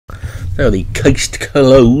So the case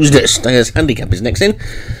closed. Stayers Handicap is next in.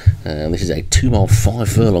 This is a 2 mile 5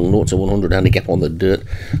 furlong 0 to 100 handicap on the dirt.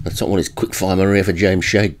 The top one is Quickfire Maria for James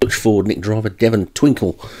Shade. Dutch Ford, Nick Driver, Devon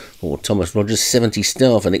Twinkle for Thomas Rogers. 70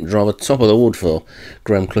 star for Nick Driver. Top of the wood for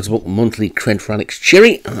Graham Clutterbuck. Monthly cred for Alex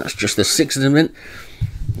Cherry. And that's just the 6 of them in.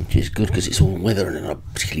 Which is good because it's all weather and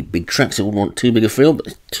not particularly big tracks. It wouldn't want too big a field,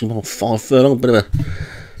 but 2 mile 5 furlong, bit of a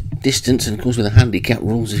distance, and of course with the handicap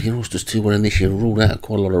rules, if your horse does 2-1 this year, ruled out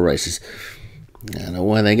quite a lot of races. And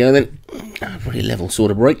away they go then. A pretty level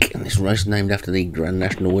sort of break, and this race named after the Grand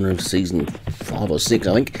National winner of season 5 or 6,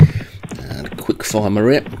 I think. And Quickfire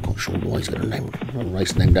Maria, I'm not sure why he's got a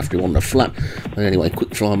race named after him on the flat, but anyway,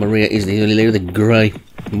 Quickfire Maria is the early leader. The grey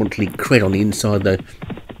monthly cred on the inside though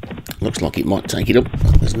looks like it might take it up.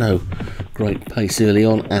 There's no great pace early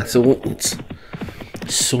on at all. It's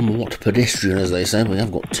somewhat pedestrian, as they say. We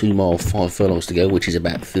have got 2 mile 5 furlongs to go, which is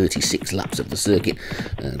about 36 laps of the circuit.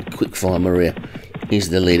 And Quickfire Maria is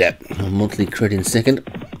the leader. Monthly cred in second,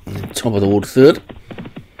 and top of the wood third.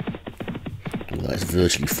 Well, that's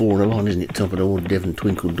virtually 4 on the line, isn't it? Top of the wood, Devon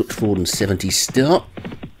Twinkle, Dutch Ford, and 70 star.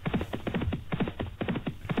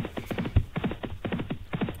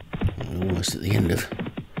 Almost at the end of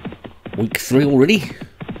week 3 already.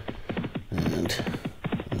 And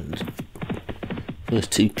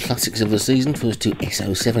first 2 classics of the season, first 2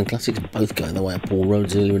 SO7 classics, both going the way of Paul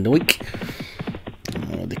Rhodes earlier in the week.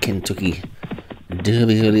 The Kentucky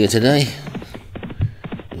Derby earlier today.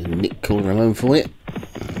 Nick calling them home for you.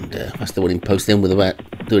 And that's the winning post then with about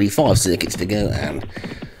 35 circuits to go. And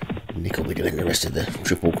Nick will be doing the rest of the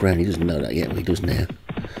Triple Crown. He doesn't know that yet, but he does now.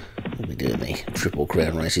 He'll be doing the Triple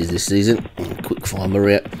Crown races this season. And Quickfire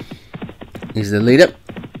Maria is the leader.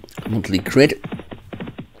 Monthly cred.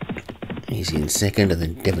 He's in second, and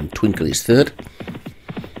then Devon Twinkle is third.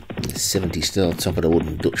 And 70 star top of the wood,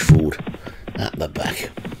 and Dutch Ford at the back.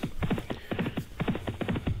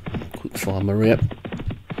 Quickfire Maria.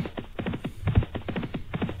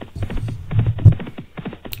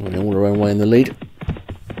 And all their own way in the lead.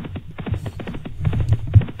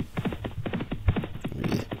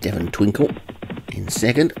 With Devon Twinkle in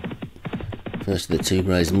second. First of the 2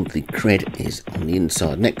 greys, monthly cred is on the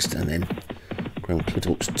inside next, and then Graham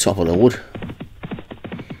Clutterbuck's top of the wood.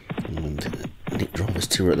 And Nick Driver's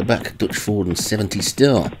 2 at the back, Dutch Ford and 70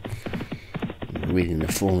 star. And reading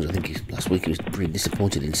the forms, I think last week he was pretty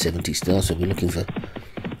disappointed in 70 star, so we're looking for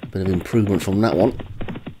a bit of improvement from that one.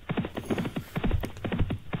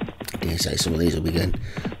 I dare say some of these will be going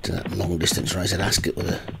to that long distance race at Ascot with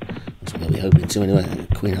that's what we're hoping to anyway.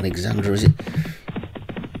 Queen Alexandra, is it?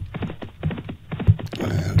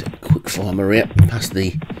 And Quickfire Maria past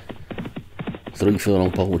the 3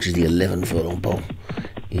 furlong pole, which is the 11 furlong pole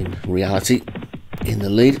in reality, in the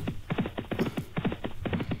lead.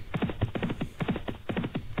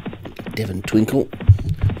 Devon Twinkle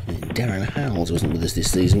and Darren Howells wasn't with us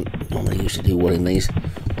this season. Normally used to do well in these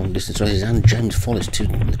long distance races, and James Follis, 2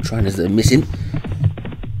 the trainers that are missing.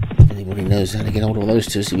 If anybody knows how to get hold of those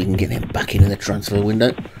 2, so we can get them back in the transfer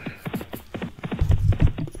window.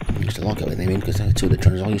 I used to like having them in because they were 2 of the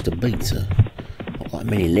trainers I used to beat, so not like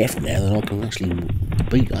many left now that I can actually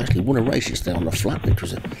beat. I actually won a race yesterday on the flat, which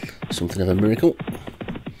was something of a miracle.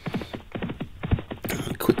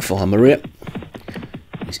 Quickfire Maria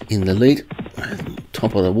is in the lead,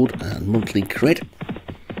 top of the wood, and monthly cred.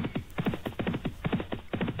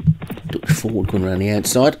 Dutch Ford going around the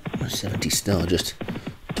outside, 70 star just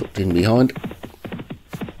tucked in behind.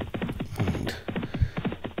 And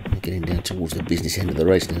getting down towards the business end of the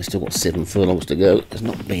race now. We've still got 7 furlongs to go. There's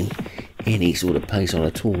not been any sort of pace on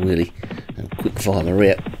at all really, and Quickfire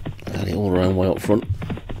Maria had it all her own way up front.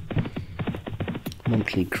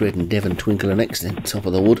 Monthly cred and Devon Twinkle are next, then top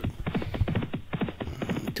of the wood.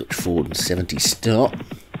 Dutch Ford and 70 star.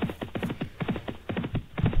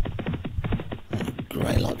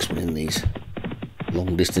 Gray likes winning these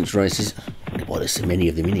long distance races. I wonder why there's so many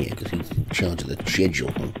of them in here, because he's in charge of the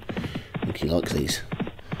schedule. I think he likes these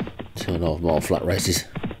 2.5 mile flat races.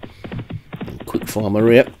 And Quickfire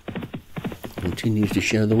Maria continues to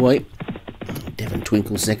show the way. Devon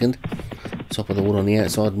Twinkle second, top of the wood on the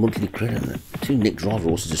outside, monthly cred, and the 2 Nick Driver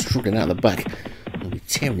horses are struggling out the back. He'll be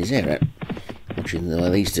tearing his hair out watching the way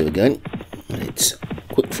these 2 are going. And it's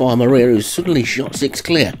Quickfire Maria who's suddenly shot 6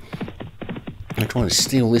 clear. They're trying to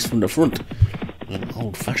steal this from the front. An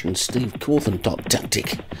old-fashioned Steve Cawthon type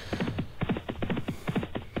tactic.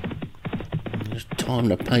 Just time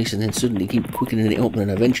the pace and then suddenly keep quickening it up and then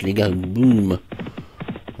eventually go boom.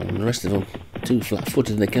 And the rest of them 2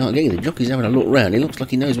 flat-footed and they can't get it. The jockey's having a look round. He looks like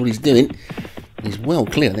he knows what he's doing. He's well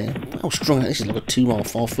clear there, well strung out. This is like a 2 mile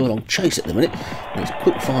 5 furlong chase at the minute. And it's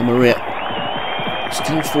Quickfire Maria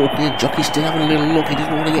Still 4 clear. Jockey still having a little look. He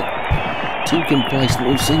doesn't want to get too complacent.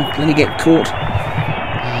 We've seen plenty get caught.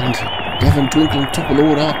 And Devon Twinkle on top of the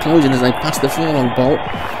order are closing as they pass the furlong bolt.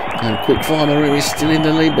 And Quickfire Maria is still in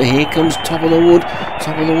the lead, but here comes Top of the Wood.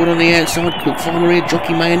 Top of the Wood on the outside. Quickfire Maria,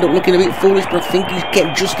 jockey may end up looking a bit foolish, but I think he's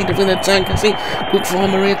kept just enough in the tank. I see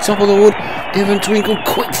Quickfire Maria, Top of the Wood. Devon Twinkle,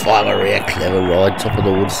 Quickfire Maria, clever ride. Top of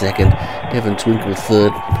the Wood second. Devon Twinkle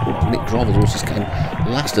third. Oh, Nick Driver's horses came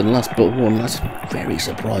last and last but one. That's very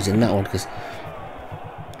surprising, that one, because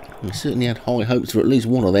we certainly had high hopes for at least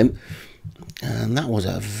one of them. And that was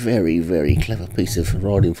a very, very clever piece of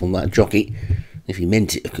riding from that jockey. If he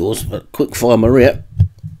meant it, of course. But Quickfire Maria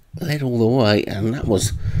led all the way, and that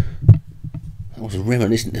was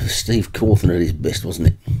reminiscent of Steve Cawthon at his best, wasn't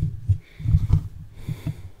it?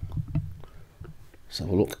 Let's have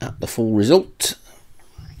a look at the full result.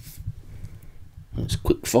 It's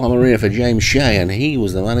Quickfire Maria for James Shea, and he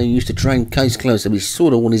was the man who used to train Case Close, so he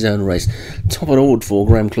sort of won his own race. Top of the Wood for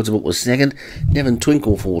Graham Clutterbuck was second. Devon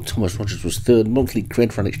Twinkle for Thomas Rogers was third. Monthly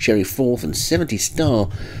Cred for Alex Cherry fourth, and 70 Star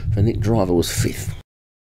for Nick Driver was fifth.